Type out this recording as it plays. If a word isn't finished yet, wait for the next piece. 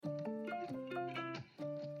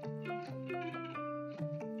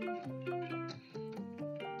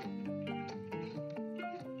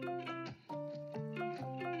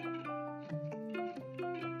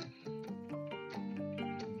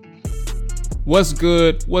What's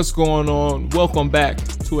good? What's going on? Welcome back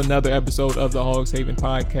to another episode of the Hogs Haven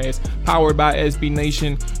podcast, powered by SB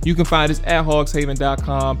Nation. You can find us at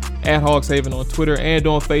hogshaven.com, at hogshaven on Twitter and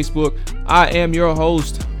on Facebook. I am your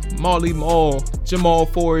host, Marley Maul, Jamal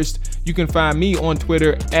Forrest. You can find me on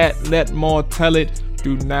Twitter at Let Maul Tell It.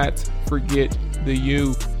 Do not forget the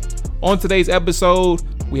U. On today's episode,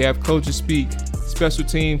 we have Coaches Speak. Special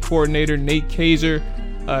team coordinator Nate Kaiser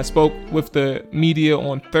spoke with the media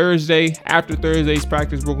on Thursday. After Thursday's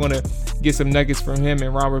practice, we're going to get some nuggets from him,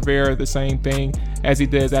 and Ron Rivera, the same thing as he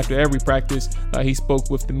does after every practice. He spoke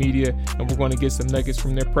with the media, and we're going to get some nuggets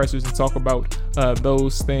from their pressers and talk about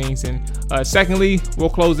those things. And secondly, we'll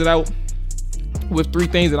close it out with three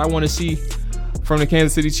things that I want to see from the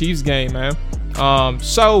Kansas City Chiefs game, man.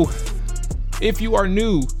 So if you are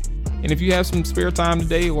new, and if you have some spare time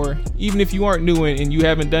today, or even if you aren't new and you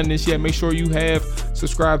haven't done this yet, make sure you have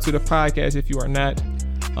subscribed to the podcast if you are not.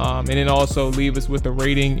 And then also leave us with a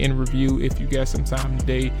rating and review if you got some time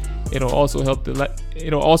today. It'll also help to let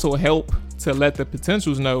the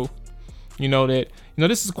potentials know, that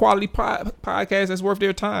this is a quality podcast that's worth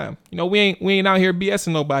their time. We ain't out here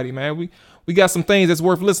BSing nobody, man. We got some things that's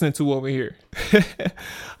worth listening to over here.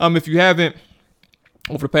 If you haven't,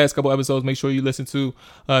 over the past couple episodes, make sure you listen to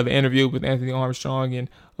the interview with Anthony Armstrong and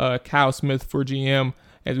Kyle Smith for GM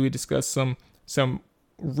as we discuss some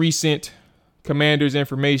recent Commanders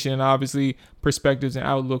information and obviously perspectives and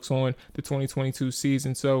outlooks on the 2022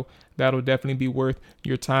 season. So that'll definitely be worth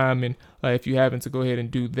your time, and if you haven't, to go ahead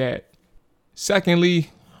and do that. Secondly,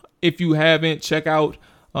 if you haven't, check out,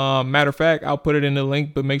 matter of fact, I'll put it in the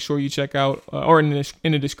link, but make sure you check out, or in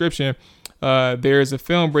the description, there's a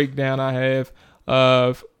film breakdown I have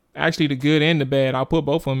of actually the good and the bad. I'll put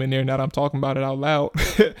both of them in there now that I'm talking about it out loud.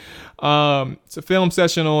 It's a film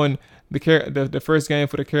session on the first game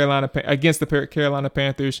for against the Carolina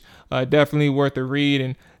Panthers. Definitely worth a read,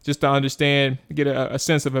 and just to understand, get a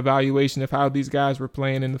sense of evaluation of how these guys were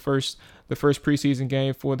playing in the first preseason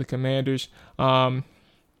game for the Commanders. To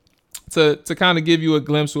kind of give you a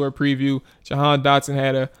glimpse or a preview, Jahan Dotson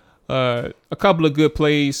had a couple of good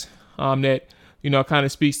plays that kind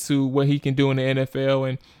of speaks to what he can do in the NFL.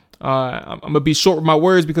 And I'm going to be short with my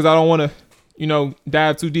words because I don't want to,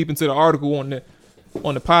 dive too deep into the article on the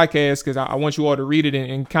podcast, because I want you all to read it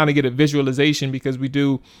and kind of get a visualization, because we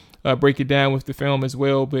do break it down with the film as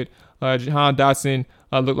well. But Jahan Dotson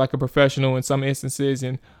looked like a professional in some instances,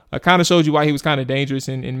 and kind of showed you why he was kind of dangerous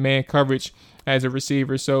in man coverage as a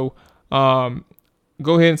receiver. So go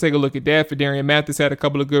ahead and take a look at that. Phidarian Mathis had a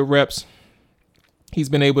couple of good reps. He's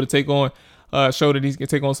been able to show that he can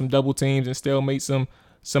take on some double teams and stalemate some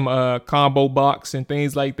combo box and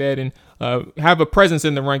things like that, and have a presence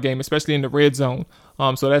in the run game, especially in the red zone.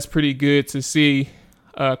 So that's pretty good to see.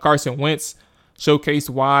 Carson Wentz showcased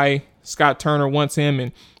why Scott Turner wants him,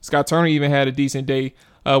 and Scott Turner even had a decent day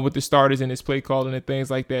with the starters and his play calling and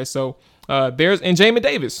things like that. So and Jamin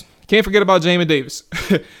Davis. Can't forget about Jamin Davis.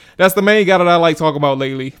 That's the main guy that I like talking about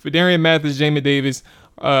lately. Phidarian Mathis, Jamin Davis.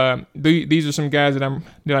 These are some guys that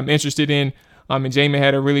I'm interested in. And Jamin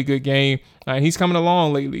had a really good game, and he's coming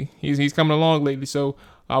along lately. He's coming along lately. So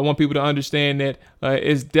I want people to understand that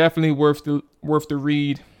it's definitely worth the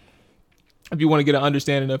read if you want to get an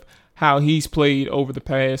understanding of how he's played over the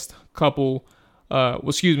past couple.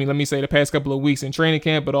 The past couple of weeks in training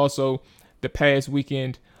camp, but also the past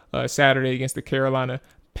weekend, Saturday against the Carolina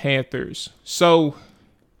Panthers. So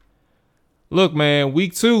look, man,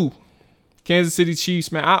 week 2. Kansas City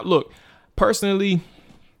Chiefs, man. Personally,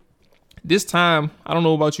 this time, I don't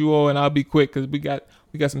know about you all, and I'll be quick because we got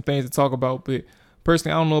some things to talk about. But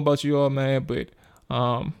personally, I don't know about you all, man. But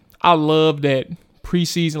I love that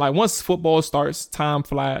preseason. Like, once football starts, time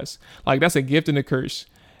flies. Like, that's a gift and a curse.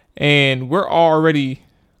 And we're already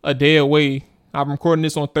a day away. I'm recording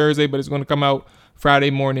this on Thursday, but it's going to come out Friday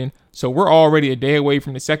morning. So we're already a day away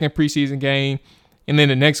from the second preseason game. And then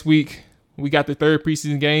the next week, we got the third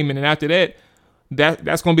preseason game, and then after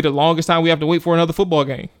that's going to be the longest time we have to wait for another football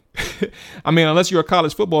game. I mean, unless you're a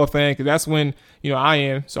college football fan, because that's when, I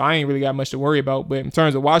am. So I ain't really got much to worry about. But in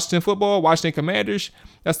terms of Washington football, Washington Commanders,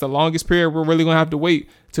 that's the longest period we're really going to have to wait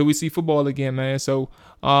till we see football again, man. So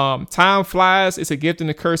time flies. It's a gift and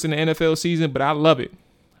a curse in the NFL season, but I love it.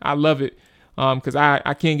 Because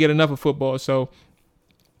I can't get enough of football. So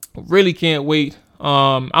really can't wait.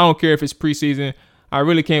 I don't care if it's preseason. I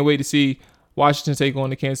really can't wait to see Washington take on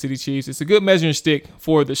the Kansas City Chiefs. It's a good measuring stick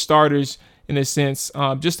for the starters in a sense,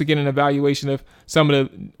 just to get an evaluation of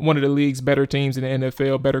one of the league's better teams in the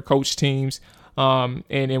NFL, better coach teams, and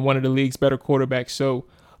in one of the league's better quarterbacks. So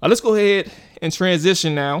let's go ahead and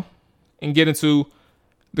transition now and get into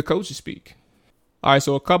the coaches speak. All right,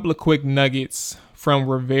 so a couple of quick nuggets from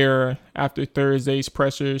Rivera after Thursday's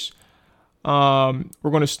pressers. We're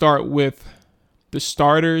going to start with the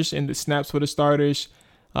starters and the snaps for the starters.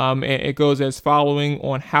 And it goes as following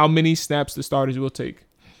on how many snaps the starters will take.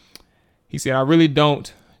 He said, I really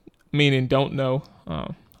don't, meaning don't know.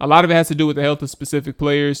 A lot of it has to do with the health of specific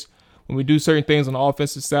players. When we do certain things on the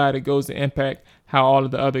offensive side, it goes to impact how all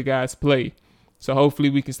of the other guys play. So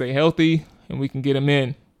hopefully we can stay healthy and we can get them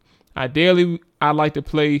in. Ideally, I'd like to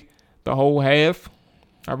play the whole half.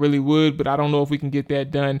 I really would, but I don't know if we can get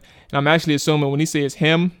that done. And I'm actually assuming when he says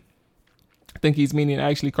him, I think he's meaning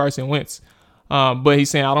actually Carson Wentz. But he's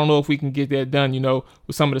saying, I don't know if we can get that done,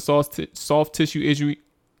 with some of the soft tissue injury.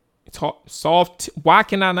 Why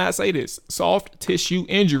can I not say this? Soft tissue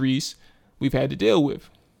injuries we've had to deal with.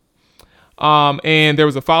 And there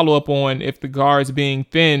was a follow-up on if the guards being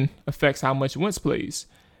thin affects how much Wentz plays.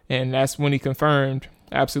 And that's when he confirmed,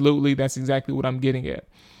 absolutely, that's exactly what I'm getting at.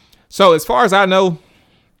 So as far as I know,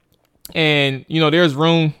 and, there's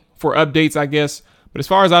room for updates, I guess. But as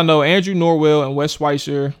far as I know, Andrew Norwell and Wes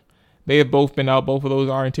Schweitzer, they have both been out. Both of those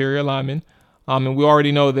are interior linemen. And we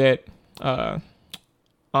already know that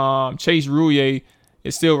Chase Roullier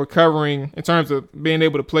is still recovering in terms of being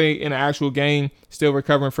able to play in an actual game, still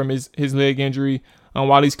recovering from his leg injury.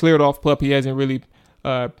 While he's cleared off PUP, he hasn't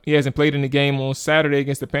played in the game on Saturday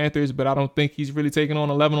against the Panthers, but I don't think he's really taken on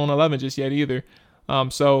 11 on 11 just yet either.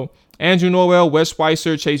 So Andrew Norwell, Wes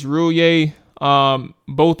Schweitzer, Chase Roullier,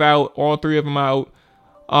 both out, all three of them out.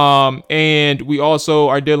 And we also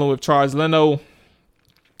are dealing with Charles Leno,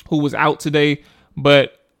 who was out today,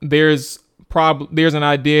 but there's an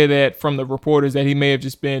idea that from the reporters that he may have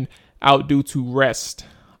just been out due to rest.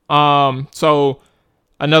 So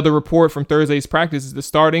another report from Thursday's practice is the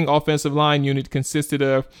starting offensive line unit consisted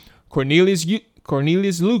of Cornelius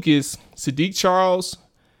Lucas, Sadiq Charles,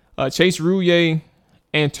 Chase Roullier,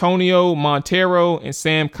 Antonio Montero, and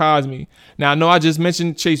Sam Cosmi. Now, I know I just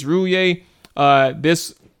mentioned Chase Roullier.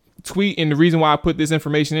 This tweet, and the reason why I put this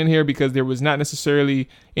information in here, because there was not necessarily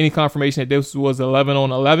any confirmation that this was 11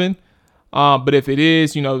 on 11. But if it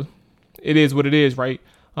is, it is what it is, right?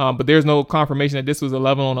 But there's no confirmation that this was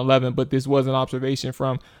 11 on 11, but this was an observation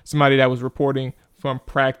from somebody that was reporting from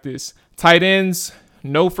practice. Tight ends,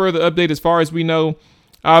 no further update as far as we know.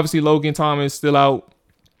 Obviously, Logan Thomas still out,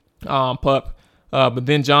 PUP. But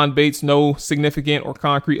then John Bates, no significant or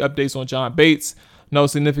concrete updates on John Bates. No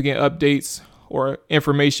significant updates or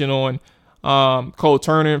information on Cole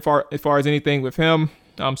Turner as far as anything with him.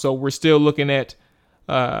 So we're still looking at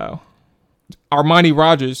Armani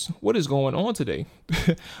Rogers. What is going on today?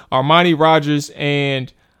 Armani Rogers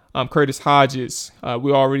and Curtis Hodges.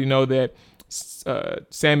 We already know that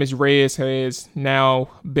Sammis Reyes has now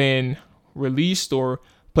been released or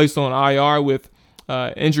placed on IR with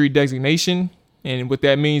injury designation. And what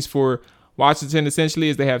that means for Washington essentially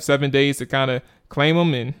is they have 7 days to kind of claim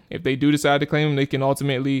him. And if they do decide to claim him, they can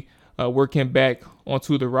ultimately work him back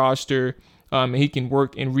onto the roster. And he can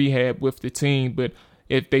work in rehab with the team. But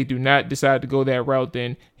if they do not decide to go that route,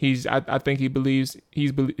 then I think he believes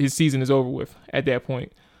his season is over with at that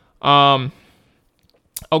point.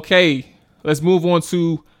 Okay, let's move on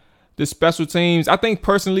to the special teams. I think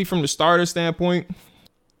personally from the starter standpoint,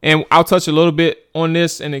 and I'll touch a little bit on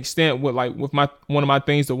this in extent with one of my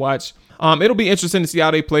things to watch. It'll be interesting to see how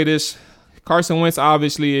they play this. Carson Wentz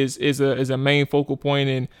obviously is a main focal point,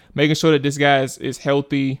 and making sure that this guy is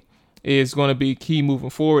healthy is going to be key moving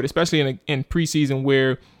forward, especially in preseason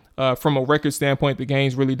where from a record standpoint, the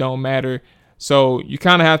games really don't matter. So you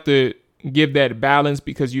kind of have to give that balance,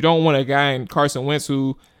 because you don't want a guy in Carson Wentz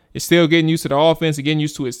who is still getting used to the offense and getting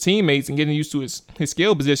used to his teammates and getting used to his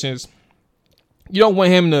skill positions. You don't want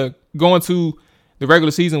him to go into the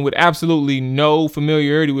regular season with absolutely no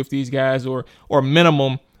familiarity with these guys or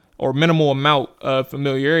minimal amount of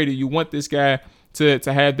familiarity. You want this guy to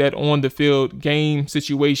have that on the field game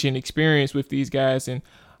situation experience with these guys. And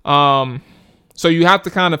so you have to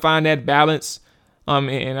kind of find that balance.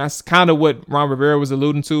 And that's kind of what Ron Rivera was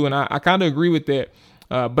alluding to. And I kind of agree with that.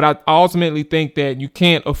 But I ultimately think that you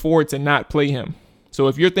can't afford to not play him. So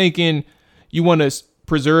if you're thinking you want to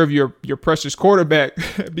preserve your precious quarterback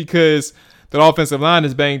because the offensive line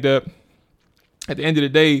is banged up, at the end of the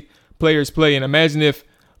day, players play. And imagine if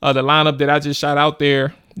the lineup that I just shot out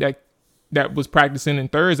there that was practicing in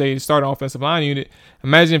Thursday, the starting offensive line unit,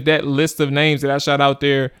 imagine if that list of names that I shot out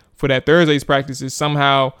there for that Thursday's practice is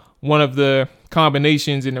somehow one of the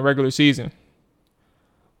combinations in the regular season.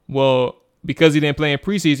 Well, because he didn't play in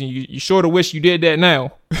preseason, you sort of wish you did that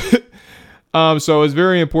now. So it's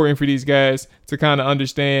very important for these guys to kind of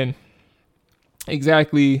understand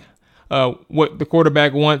exactly what the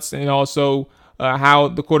quarterback wants, and also how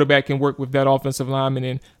the quarterback can work with that offensive lineman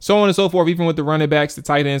and so on and so forth, even with the running backs, the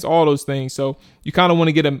tight ends, all those things. So you kind of want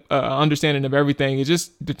to get an understanding of everything. It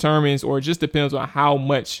just determines, or it just depends on how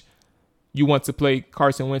much you want to play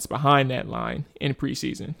Carson Wentz behind that line in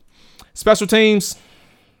preseason. Special teams,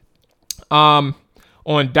 on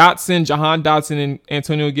Dotson, Jahan Dotson and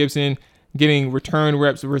Antonio Gibson getting return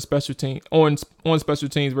reps for special team on special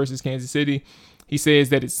teams versus Kansas City. He says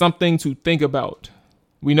that it's something to think about.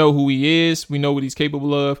 We know who he is. We know what he's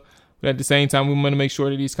capable of. But at the same time, we want to make sure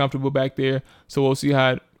that he's comfortable back there. So we'll see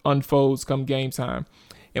how it unfolds come game time.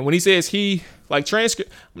 And when he says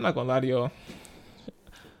transcript, I'm not going to lie to y'all.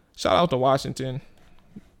 Shout out to Washington.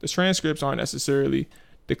 The transcripts aren't necessarily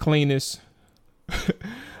the cleanest.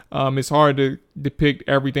 It's hard to depict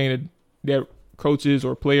everything that coaches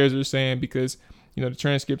or players are saying because, the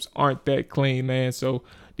transcripts aren't that clean, man. So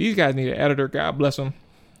these guys need an editor. God bless them.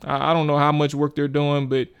 I don't know how much work they're doing,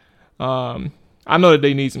 but I know that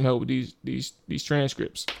they need some help with these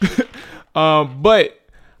transcripts. But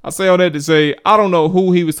I say all that to say I don't know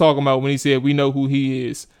who he was talking about when he said we know who he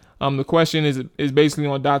is. The question is basically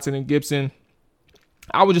on Dotson and Gibson.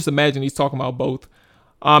 I would just imagine he's talking about both.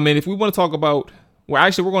 And if we want to talk about, we're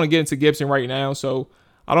going to get into Gibson right now, so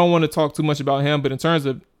I don't want to talk too much about him. But in terms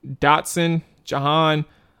of Dotson, Jahan,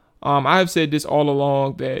 I have said this all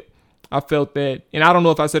along that I felt that, and I don't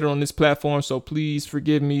know if I said it on this platform, so please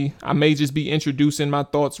forgive me. I may just be introducing my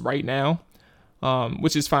thoughts right now,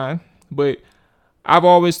 which is fine. But I've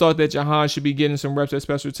always thought that Jahan should be getting some reps at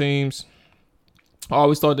special teams. I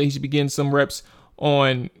always thought that he should be getting some reps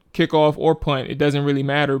on kickoff or punt. It doesn't really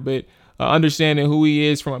matter, but understanding who he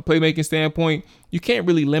is from a playmaking standpoint, you can't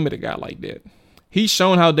really limit a guy like that. He's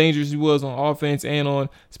shown how dangerous he was on offense and on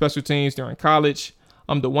special teams during college.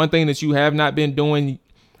 The one thing that you have not been doing,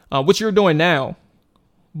 what you're doing now,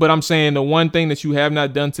 but I'm saying the one thing that you have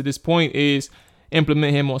not done to this point is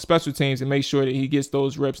implement him on special teams and make sure that he gets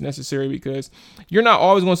those reps necessary, because you're not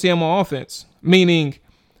always going to see him on offense. Meaning,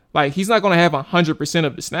 he's not going to have 100%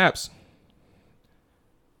 of the snaps.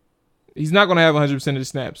 He's not going to have 100% of the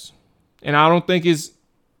snaps. And I don't think it's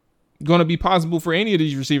going to be possible for any of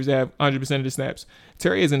these receivers to have 100% of the snaps.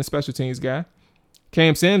 Terry isn't a special teams guy.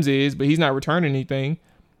 Cam Sims is, but he's not returning anything.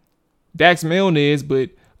 Dax Milne is,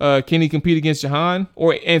 but can he compete against Jahan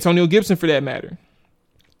or Antonio Gibson for that matter?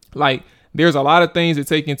 There's a lot of things to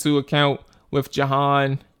take into account with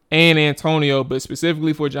Jahan and Antonio, but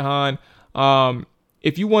specifically for Jahan,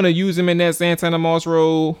 if you want to use him in that Santana Moss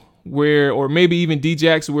role or maybe even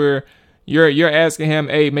Djax where you're asking him,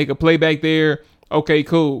 hey, make a play back there. Okay,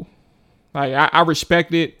 cool. I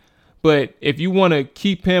respect it. But if you want to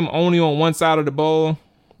keep him only on one side of the ball,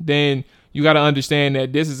 then you got to understand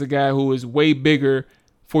that this is a guy who is way bigger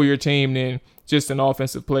for your team than just an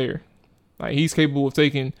offensive player. He's capable of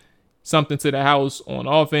taking something to the house on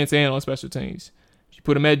offense and on special teams. If you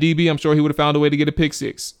put him at DB, I'm sure he would have found a way to get a pick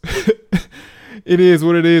six. It is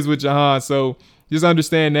what it is with Jahan. So just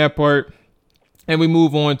understand that part. And we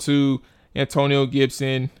move on to Antonio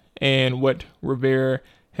Gibson and what Rivera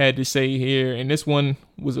had to say here. And this one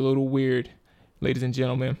was a little weird, ladies and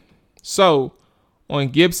gentlemen. So on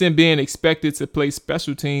Gibson being expected to play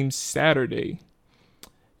special teams Saturday,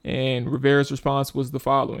 and Rivera's response was the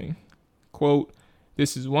following, quote,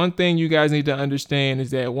 "This is one thing you guys need to understand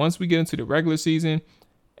is that once we get into the regular season,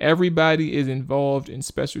 everybody is involved in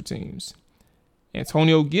special teams.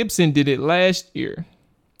 Antonio Gibson did it last year.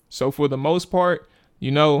 So for the most part,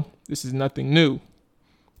 this is nothing new.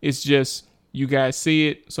 It's just you guys see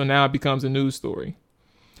it, so now it becomes a news story."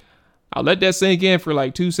 I'll let that sink in for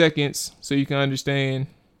 2 seconds so you can understand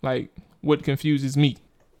what confuses me.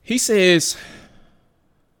 He says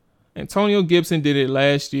Antonio Gibson did it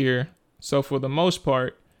last year, so for the most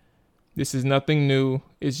part, this is nothing new.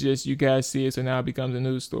 It's just you guys see it, so now it becomes a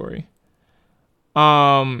news story.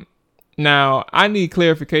 Now, I need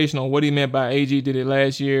clarification on what he meant by AG did it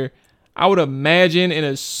last year. I would imagine and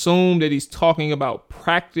assume that he's talking about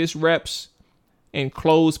practice reps and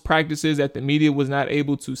closed practices that the media was not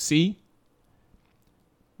able to see.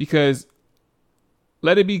 Because,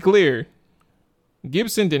 let it be clear,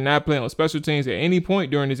 Gibson did not play on special teams at any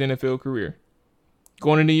point during his NFL career.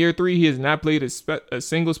 Going into year 3, he has not played a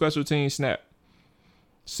single special team snap.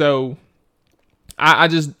 So, I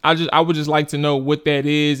would just like to know what that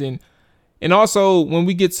is. And also, when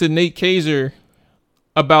we get to Nate Kaiser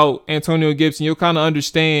about Antonio Gibson, you'll kind of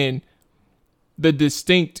understand the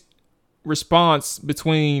distinct response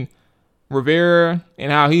between Rivera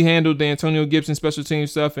and how he handled the Antonio Gibson special team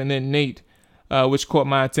stuff, and then Nate, which caught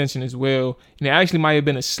my attention as well. And it actually might have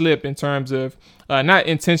been a slip in terms of not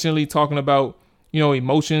intentionally talking about,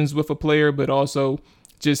 emotions with a player, but also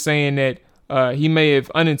just saying that he may have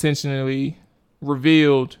unintentionally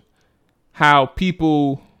revealed how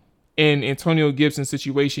people in Antonio Gibson's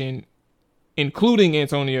situation, including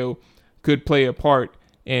Antonio, could play a part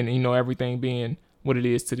in, everything being what it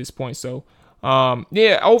is to this point. So,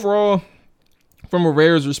 overall, from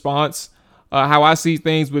Rivera's response, how I see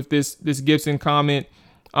things with this Gibson comment,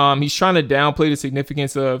 he's trying to downplay the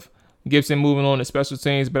significance of Gibson moving on to special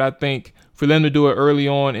teams, but I think for them to do it early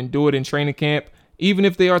on and do it in training camp, even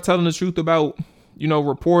if they are telling the truth about,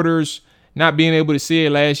 reporters not being able to see it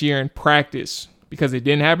last year in practice because it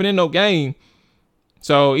didn't happen in no game.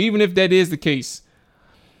 So even if that is the case,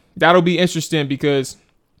 that'll be interesting because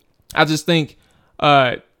I just think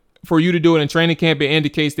for you to do it in training camp, it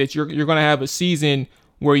indicates that you're going to have a season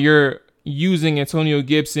where you're using Antonio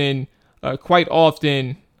Gibson quite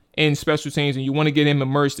often in special teams, and you want to get him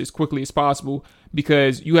immersed as quickly as possible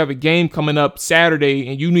because you have a game coming up Saturday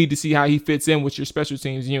and you need to see how he fits in with your special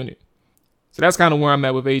teams unit. So that's kind of where I'm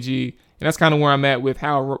at with AG, and that's kind of where I'm at with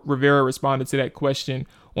how Rivera responded to that question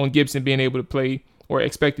on Gibson being able to play or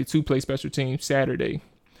expected to play special teams Saturday.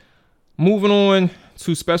 Moving on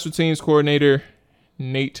to special teams coordinator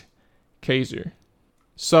Nate Kaser.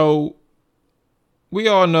 So we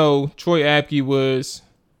all know Troy Apke was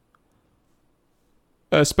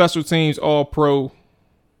a special teams all-pro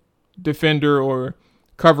defender or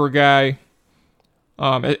cover guy,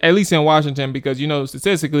 at least in Washington, because,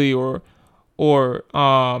 statistically or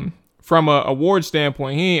from a award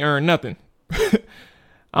standpoint, he ain't earned nothing. I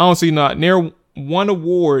don't see not near one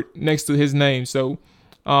award next to his name. So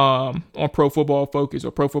on Pro Football Focus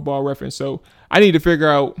or Pro Football Reference. So I need to figure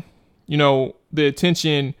out, the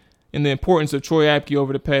attention and the importance of Troy Apke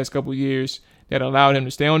over the past couple of years that allowed him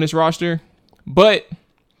to stay on this roster. But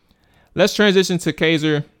let's transition to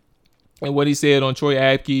Kaser and what he said on Troy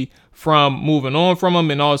Apke from moving on from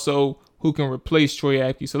him and also who can replace Troy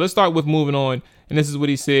Apke. So let's start with moving on. And this is what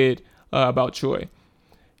he said about Troy.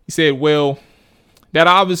 He said, well, that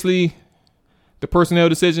obviously the personnel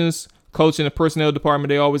decisions, coach and the personnel department,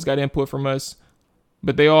 they always got input from us,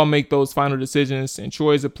 but they all make those final decisions. And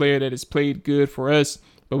Troy is a player that has played good for us,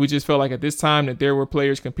 but we just felt like at this time that there were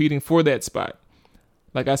players competing for that spot.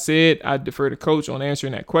 Like I said, I defer to coach on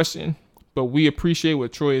answering that question, but we appreciate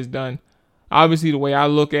what Troy has done. Obviously, the way I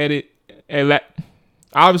look at it,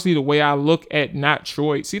 not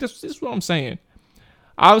Troy. See, this is what I'm saying.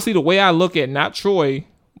 Obviously, the way I look at not Troy,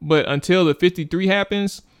 but until the 53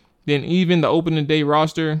 happens, then even the opening day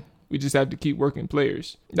roster, we just have to keep working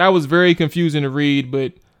players. That was very confusing to read,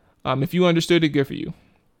 but if you understood it, good for you.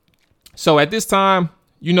 So at this time,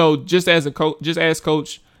 just as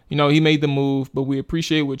coach, he made the move, but we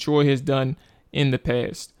appreciate what Troy has done in the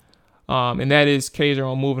past. And that is Kaser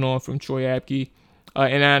on moving on from Troy Apke.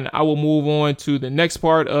 And then I will move on to the next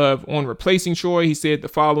part on replacing Troy. He said the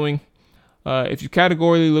following. If you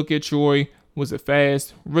categorically look at Troy, was a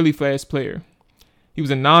really fast player. He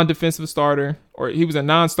was a non-defensive starter, or he was a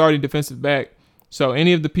non-starting defensive back. So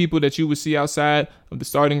any of the people that you would see outside of the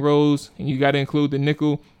starting rows, and you got to include the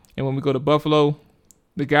nickel, and when we go to Buffalo,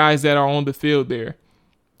 the guys that are on the field there,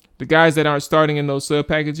 the guys that aren't starting in those sub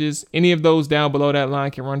packages, any of those down below that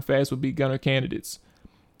line can run fast would be gunner candidates.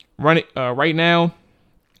 Right now,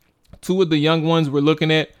 two of the young ones we're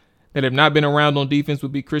looking at that have not been around on defense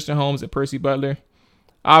would be Christian Holmes and Percy Butler.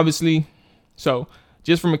 Obviously, so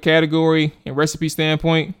just from a category and recipe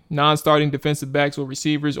standpoint, non-starting defensive backs or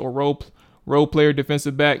receivers or role player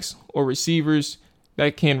defensive backs or receivers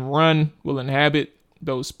that can run will inhabit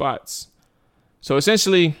those spots. So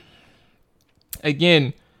essentially,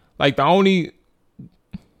 again, like he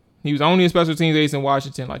was only a special teams ace in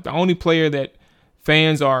Washington. Like the only player that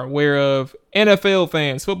fans are aware of, NFL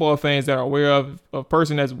fans, football fans that are aware of a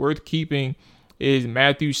person that's worth keeping is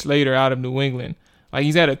Matthew Slater out of New England. Like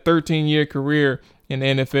he's had a 13-year career in the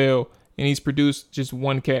NFL and he's produced just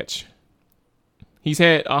one catch. He's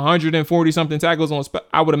had 140-something tackles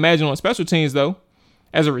I would imagine on special teams though,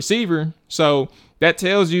 as a receiver. So that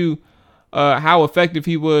tells you how effective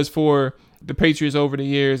he was for the Patriots over the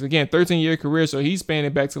years. Again, 13-year career, so he's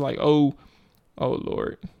spanning back to like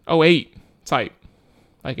 08 type.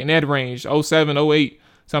 Like in that range, 07, 08,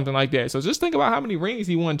 something like that. So just think about how many rings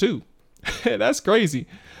he won too. That's crazy.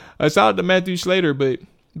 Shout out to Matthew Slater, but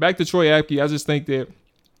back to Troy Apke, I just think that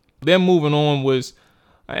them moving on was,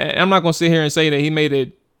 I'm not going to sit here and say that he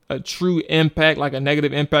made a true impact, like a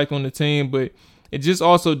negative impact on the team, but it just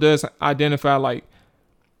also does identify like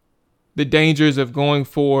the dangers of going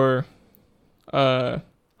for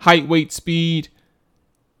height, weight, speed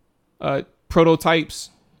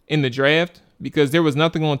prototypes in the draft, because there was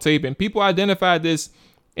nothing on tape and people identified this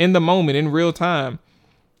in the moment in real time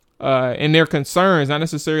and their concerns, not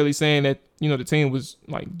necessarily saying that, the team was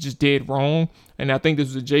like just dead wrong. And I think this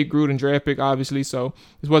was a Jay Gruden draft pick, obviously. So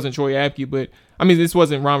this wasn't Troy Apke, but this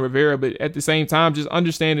wasn't Ron Rivera. But at the same time, just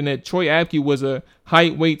understanding that Troy Apke was a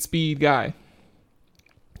height, weight, speed guy.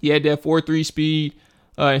 He had that 4.3 speed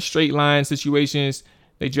in straight line situations.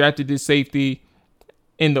 They drafted this safety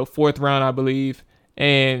in the 4th round, I believe.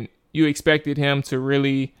 And you expected him to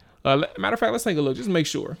really, matter of fact, let's take a look. Just make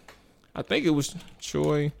sure. I think it was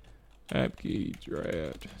Troy Apke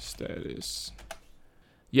draft status.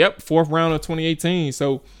 Yep, 4th round of 2018.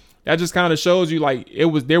 So that just kind of shows you like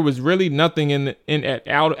there was really nothing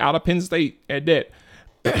out of Penn State at that.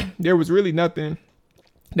 There was really nothing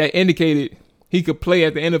that indicated he could play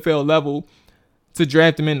at the NFL level to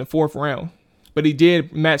draft him in the 4th round. But he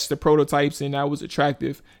did match the prototypes, and that was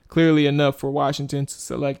attractive, clearly enough for Washington to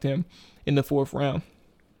select him in the 4th round.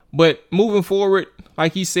 But moving forward,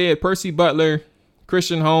 like he said, Percy Butler,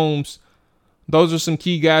 Christian Holmes, those are some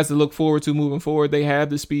key guys to look forward to moving forward. They have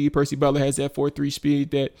the speed. Percy Butler has that 4.3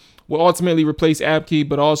 speed that will ultimately replace Apke,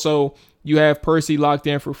 but also you have Percy locked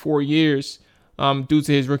in for 4 years due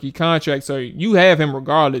to his rookie contract. So you have him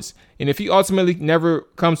regardless. And if he ultimately never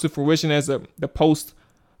comes to fruition as the post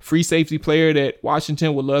free safety player that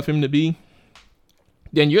Washington would love him to be,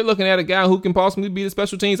 then you're looking at a guy who can possibly be the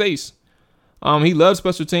special teams ace. He loved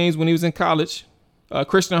special teams when he was in college.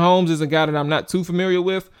 Christian Holmes is a guy that I'm not too familiar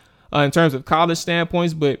with in terms of college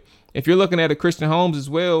standpoints, but if you're looking at a Christian Holmes as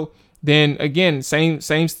well, then again, same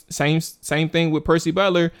thing with Percy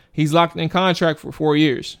Butler. He's locked in contract for 4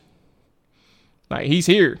 years. Like, he's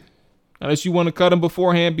here, unless you want to cut him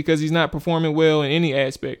beforehand because he's not performing well in any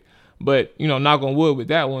aspect. But knock on wood with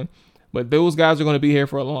that one. But those guys are going to be here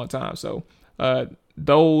for a long time. So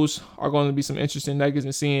those are going to be some interesting nuggets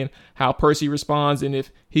in seeing how Percy responds and if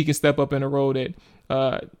he can step up in a role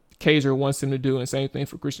that Kaiser wants him to do. And same thing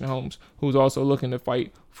for Christian Holmes, who's also looking to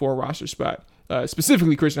fight for a roster spot.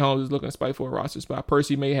 Specifically, Christian Holmes is looking to fight for a roster spot.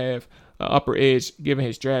 Percy may have an upper edge given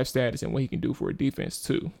his draft status and what he can do for a defense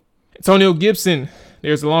too. Antonio Gibson,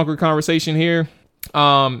 there's a longer conversation here.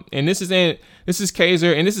 And this is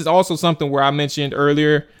Kaiser, and this is also something where I mentioned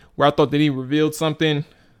earlier where I thought that he revealed something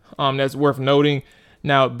that's worth noting.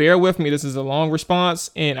 Now, bear with me. This is a long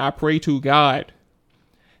response, and I pray to God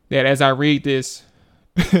that as I read this,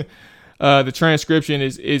 the transcription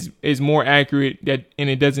is more accurate and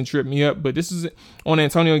it doesn't trip me up. But this is on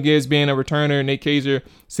Antonio Gibbs being a returner. Nate Kaiser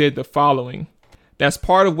said the following. That's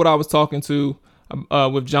part of what I was talking to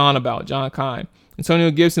with John about, John Kine.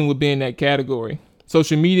 Antonio Gibson would be in that category.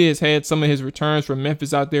 Social media has had some of his returns from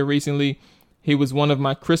Memphis out there recently. He was one of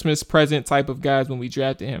my Christmas present type of guys when we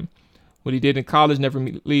drafted him. What he did in college never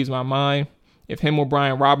leaves my mind. If him or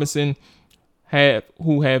Brian Robinson,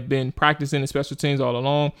 who have been practicing in special teams all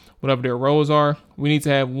along, whatever their roles are, we need to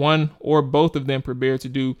have one or both of them prepared to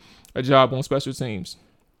do a job on special teams.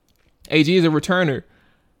 AG is a returner.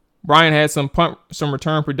 Brian had some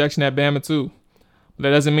return production at Bama too. But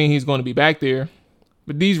that doesn't mean he's going to be back there.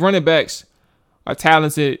 But these running backs are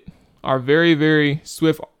talented, are very, very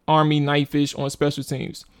swift Army knife-ish on special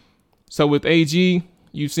teams. So with AG,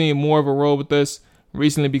 you've seen more of a role with us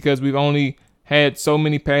recently because we've only had so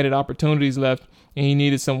many padded opportunities left, and he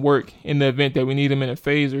needed some work in the event that we need him in a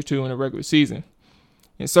phase or two in the regular season.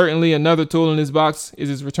 And certainly another tool in his box is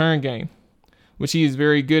his return game, which he is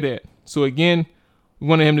very good at. So again, we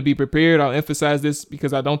wanted him to be prepared. I'll emphasize this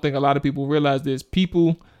because I don't think a lot of people realize this.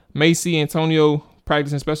 People may see Antonio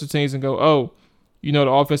practicing special teams and go, oh, the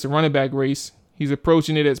offensive running back race, he's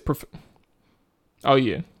approaching it as oh,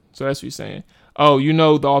 yeah. So that's what you're saying. Oh,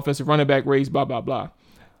 the offensive running back race, blah, blah, blah.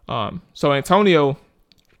 So Antonio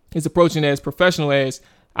is approaching it as professional as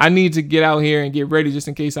I need to get out here and get ready just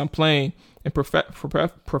in case I'm playing. And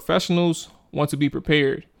professionals want to be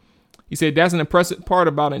prepared. He said that's an impressive part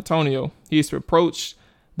about Antonio. He has approached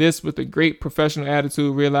this with a great professional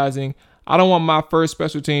attitude, realizing I don't want my first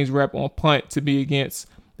special teams rep on punt to be against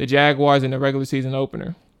the Jaguars in the regular season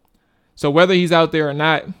opener. So whether he's out there or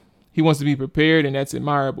not, he wants to be prepared, and that's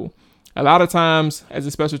admirable. A lot of times, as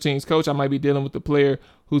a special teams coach, I might be dealing with a player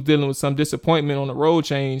who's dealing with some disappointment on the role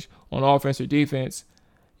change on offense or defense.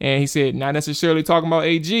 And he said, not necessarily talking about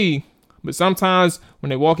AG, but sometimes when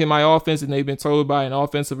they walk in my offense and they've been told by an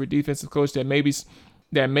offensive or defensive coach that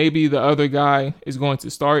maybe the other guy is going to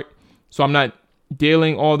start. So I'm not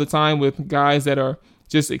dealing all the time with guys that are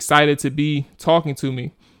just excited to be talking to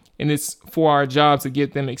me. And it's for our job to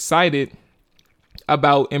get them excited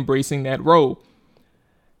about embracing that role.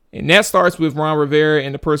 And that starts with Ron Rivera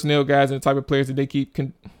and the personnel guys and the type of players that they keep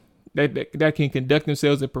that can conduct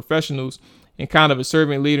themselves as professionals and kind of a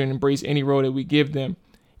servant leader and embrace any role that we give them,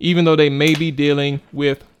 even though they may be dealing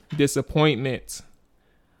with disappointment.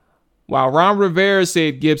 While Ron Rivera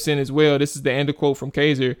said Gibson as well, this is the end of quote from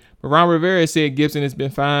Kaiser, but Ron Rivera said Gibson has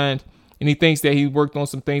been fine, and he thinks that he worked on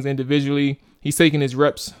some things individually. He's taking his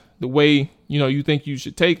reps the way, you think you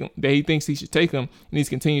should take them, that he thinks he should take them, and he's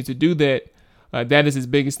continued to do that. That is his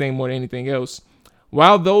biggest thing more than anything else.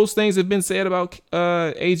 While those things have been said about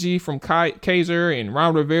AG from Kaiser and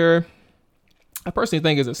Ron Rivera, I personally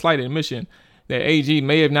think it's a slight admission that AG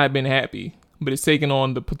may have not been happy, but it's taken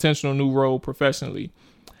on the potential new role professionally.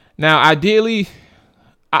 Now, ideally,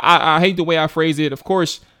 I hate the way I phrase it. Of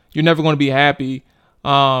course, you're never going to be happy,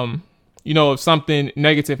 if something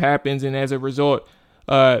negative happens, and as a result,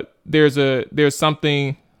 there's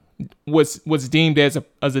something what's deemed as a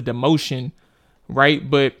demotion, right?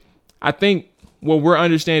 But I think what we're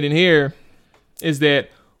understanding here is that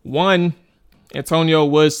one, Antonio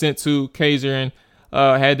was sent to Kaiser and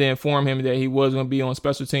had to inform him that he was going to be on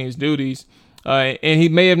special teams duties, and he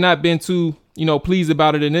may have not been too pleased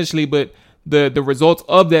about it initially, but the results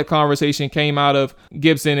of that conversation came out of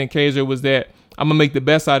Gibson and Kaiser was that I'm gonna make the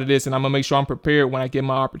best out of this, and I'm gonna make sure I'm prepared when I get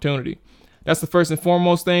my opportunity. That's the first and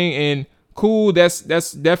foremost thing, and cool. That's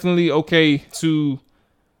definitely okay to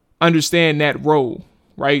understand that role,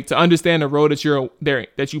 right? To understand the role that you're there,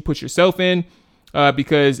 that you put yourself in,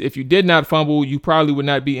 because if you did not fumble, you probably would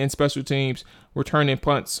not be in special teams, returning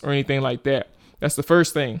punts or anything like that. That's the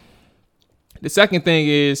first thing. The second thing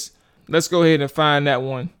is, let's go ahead and find that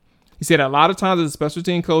one. He said, a lot of times as a special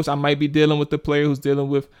team coach, I might be dealing with the player who's dealing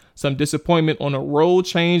with some disappointment on a role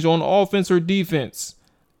change on offense or defense.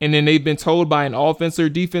 And then they've been told by an offense or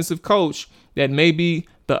defensive coach that maybe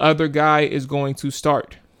the other guy is going to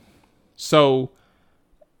start. So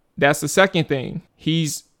that's the second thing.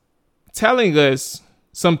 He's telling us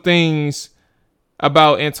some things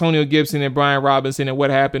about Antonio Gibson and Brian Robinson and what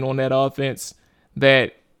happened on that offense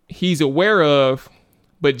that he's aware of,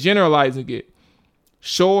 but generalizing it.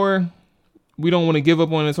 Sure, we don't want to give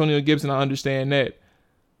up on Antonio Gibson. I understand that.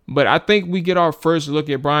 But I think we get our first look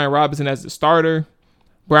at Brian Robinson as the starter.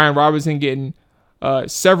 Brian Robinson getting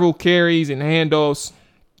several carries and handoffs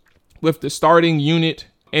with the starting unit.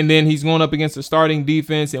 And then he's going up against the starting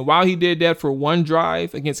defense. And while he did that for one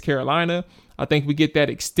drive against Carolina, I think we get that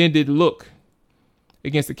extended look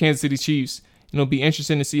against the Kansas City Chiefs. It'll be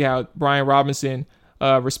interesting to see how Brian Robinson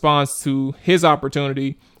responds to his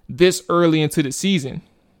opportunity this early into the season.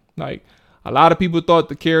 Like, a lot of people thought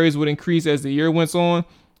the carries would increase as the year went on.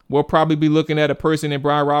 We'll probably be looking at a person in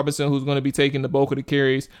Brian Robinson who's going to be taking the bulk of the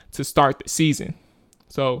carries to start the season.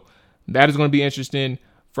 So that is going to be interesting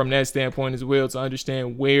from that standpoint as well, to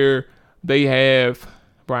understand where they have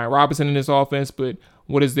Brian Robinson in this offense, but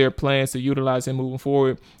what is their plans to utilize him moving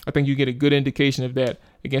forward. I think you get a good indication of that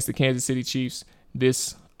against the Kansas City Chiefs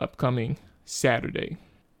this upcoming Saturday.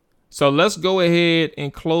 So let's go ahead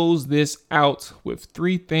and close this out with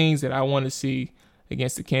 3 things that I want to see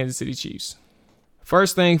against the Kansas City Chiefs.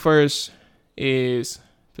 First thing first is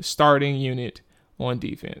the starting unit on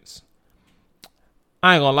defense.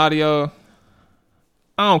 I ain't gonna lie to y'all.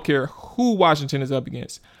 I don't care who Washington is up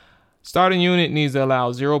against. Starting unit needs to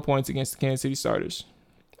allow 0 points against the Kansas City starters.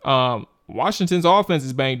 Washington's offense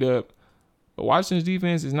is banged up, but Washington's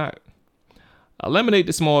defense is not. Eliminate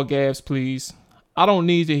the small gaps, please. I don't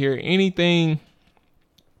need to hear anything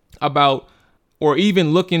about, or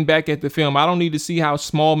even looking back at the film, I don't need to see how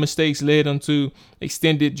small mistakes led them to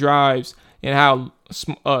extended drives and how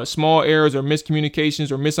small errors or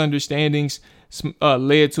miscommunications or misunderstandings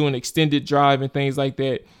led to an extended drive and things like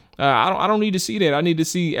that. I don't need to see that. I need to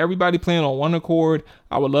see everybody playing on one accord.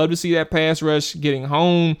 I would love to see that pass rush getting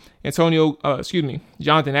home.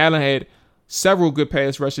 Jonathan Allen had several good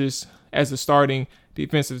pass rushes as the starting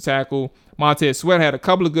defensive tackle. Montez Sweat had a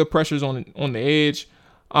couple of good pressures on the edge.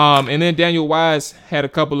 And then Daniel Wise had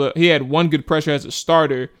he had one good pressure as a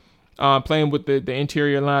starter, playing with the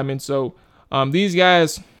interior linemen. So these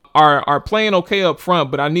guys are playing okay up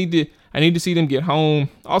front, but I need to see them get home.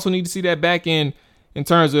 Also need to see that back end in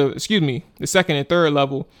terms of, the second and third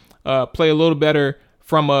level, play a little better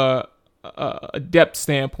from a depth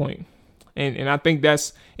standpoint. And I think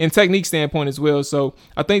that's in technique standpoint as well. So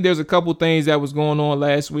I think there's a couple things that was going on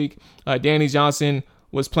last week. Danny Johnson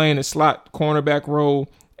was playing a slot cornerback role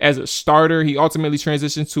as a starter. He ultimately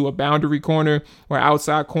transitioned to a boundary corner or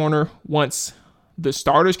outside corner once the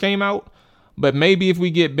starters came out. But maybe if we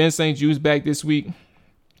get Ben St. Juste back this week,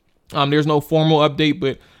 there's no formal update,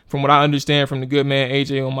 but from what I understand from the good man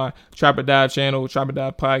AJ on my Trapper Dive channel, Trapper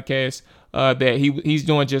Dive podcast, that he's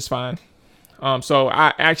doing just fine. So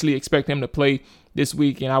I actually expect him to play this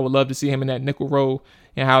week, and I would love to see him in that nickel role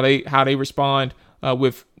and how they respond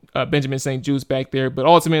with Benjamin St-Juste back there. But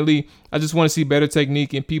ultimately, I just want to see better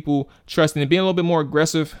technique and people trusting and being a little bit more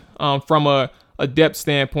aggressive from a depth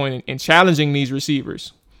standpoint and challenging these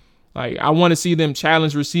receivers. Like, I want to see them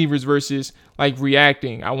challenge receivers versus like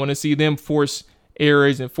reacting. I want to see them force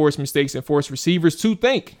errors and force mistakes and force receivers to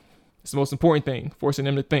think. It's the most important thing, forcing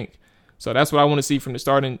them to think. So that's what I want to see from the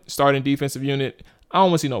starting defensive unit. I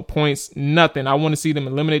don't want to see no points, nothing. I want to see them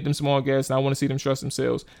eliminate them small gaps, and I want to see them trust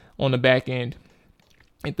themselves on the back end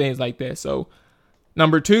and things like that. So,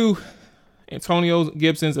 number 2, Antonio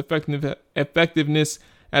Gibson's effectiveness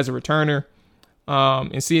as a returner,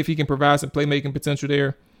 and see if he can provide some playmaking potential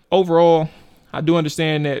there. Overall, I do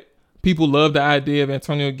understand that people love the idea of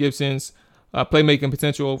Antonio Gibson's playmaking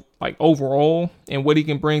potential, like overall, and what he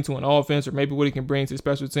can bring to an offense, or maybe what he can bring to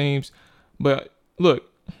special teams. But look,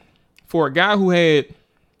 for a guy who had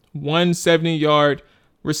 170-yard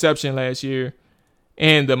reception last year,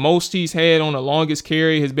 and the most he's had on the longest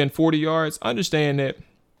carry has been 40 yards, understand that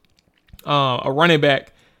a running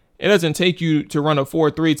back, it doesn't take you to run a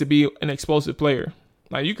 4.3 to be an explosive player.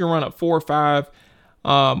 Like, you can run a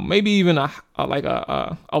 4.5, maybe even a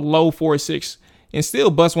low 4.6, and still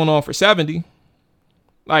bust one off for 70.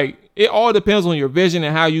 Like, it all depends on your vision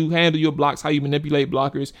and how you handle your blocks, how you manipulate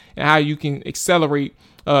blockers, and how you can accelerate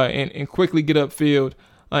and quickly get upfield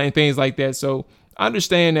and things like that. So I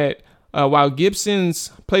understand that while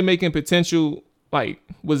Gibson's playmaking potential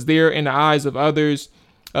was there in the eyes of others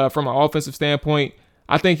from an offensive standpoint,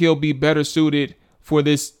 I think he'll be better suited for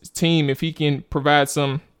this team if he can provide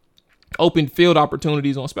some open field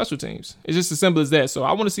opportunities on special teams. It's just as simple as that. So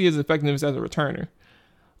I want to see his effectiveness as a returner.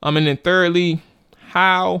 And then thirdly,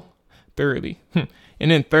 how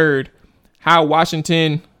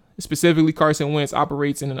Washington, specifically Carson Wentz,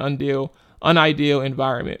 operates in an unideal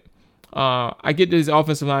environment. I get that his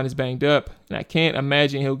offensive line is banged up, and I can't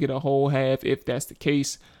imagine he'll get a whole half if that's the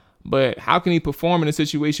case. But how can he perform in a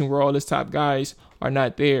situation where all his top guys are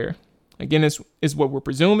not there? Again, it's what we're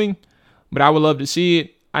presuming, but I would love to see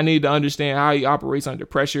it. I need to understand how he operates under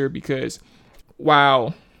pressure, because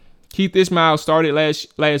while Keith Ismail started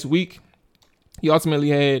last week, he ultimately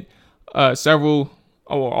had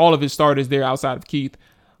all of his starters there outside of Keith.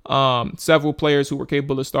 Several players who were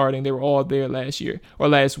capable of starting, they were all there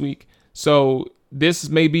last week. So this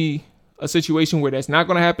may be a situation where that's not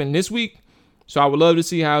going to happen this week. So I would love to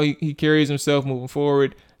see how he carries himself moving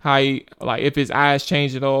forward. How if his eyes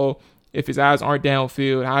change at all, if his eyes aren't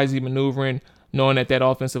downfield, how is he maneuvering, knowing that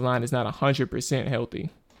offensive line is not 100% healthy.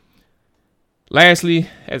 Lastly,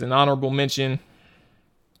 as an honorable mention,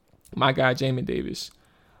 my guy, Jamin Davis.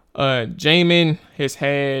 Jamin has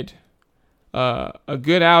had a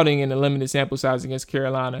good outing in a limited sample size against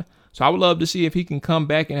Carolina. So I would love to see if he can come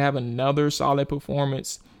back and have another solid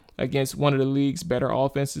performance against one of the league's better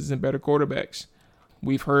offenses and better quarterbacks.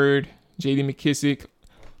 We've heard J.D. McKissick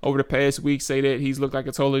over the past week say that he's looked like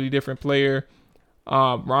a totally different player.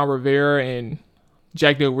 Ron Rivera and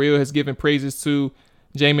Jack Del Rio has given praises to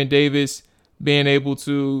Jamin Davis being able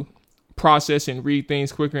to process and read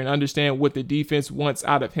things quicker and understand what the defense wants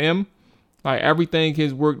out of him. Like, everything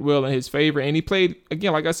has worked well in his favor. And he played,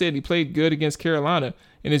 again, like I said, he played good against Carolina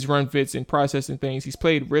in his run fits and processing things. He's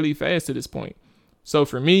played really fast to this point. So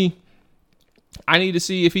for me, I need to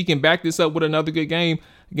see if he can back this up with another good game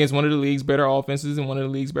against one of the league's better offenses and one of the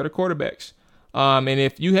league's better quarterbacks. And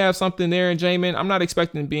if you have something there in Jamin, I'm not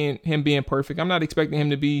expecting him being perfect. I'm not expecting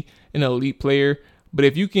him to be an elite player. But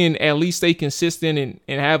if you can at least stay consistent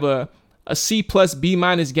and have a C plus B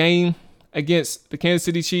minus game against the Kansas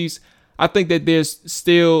City Chiefs, I think that there's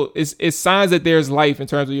still it's signs that there's life in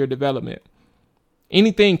terms of your development.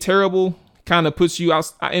 Anything terrible kind of puts you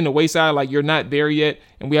out in the wayside, like you're not there yet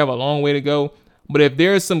and we have a long way to go. But if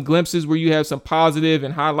there's some glimpses where you have some positive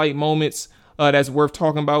and highlight moments that's worth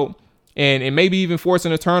talking about, and maybe even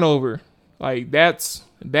forcing a turnover, like that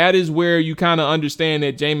is where you kind of understand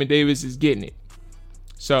that Jamin Davis is getting it.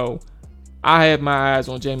 So I have my eyes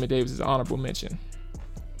on Jamin Davis as an honorable mention.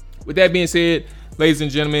 With that being said, ladies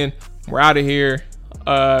and gentlemen, we're out of here.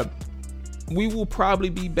 We will probably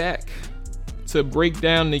be back to break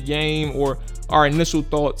down the game or our initial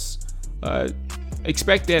thoughts.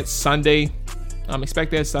 Expect that Sunday.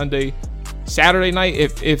 Saturday night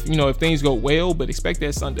if things go well, but expect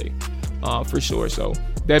that Sunday for sure. So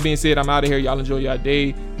that being said, I'm out of here. Y'all enjoy y'all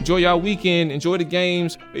day. Enjoy y'all weekend. Enjoy the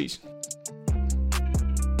games. Peace.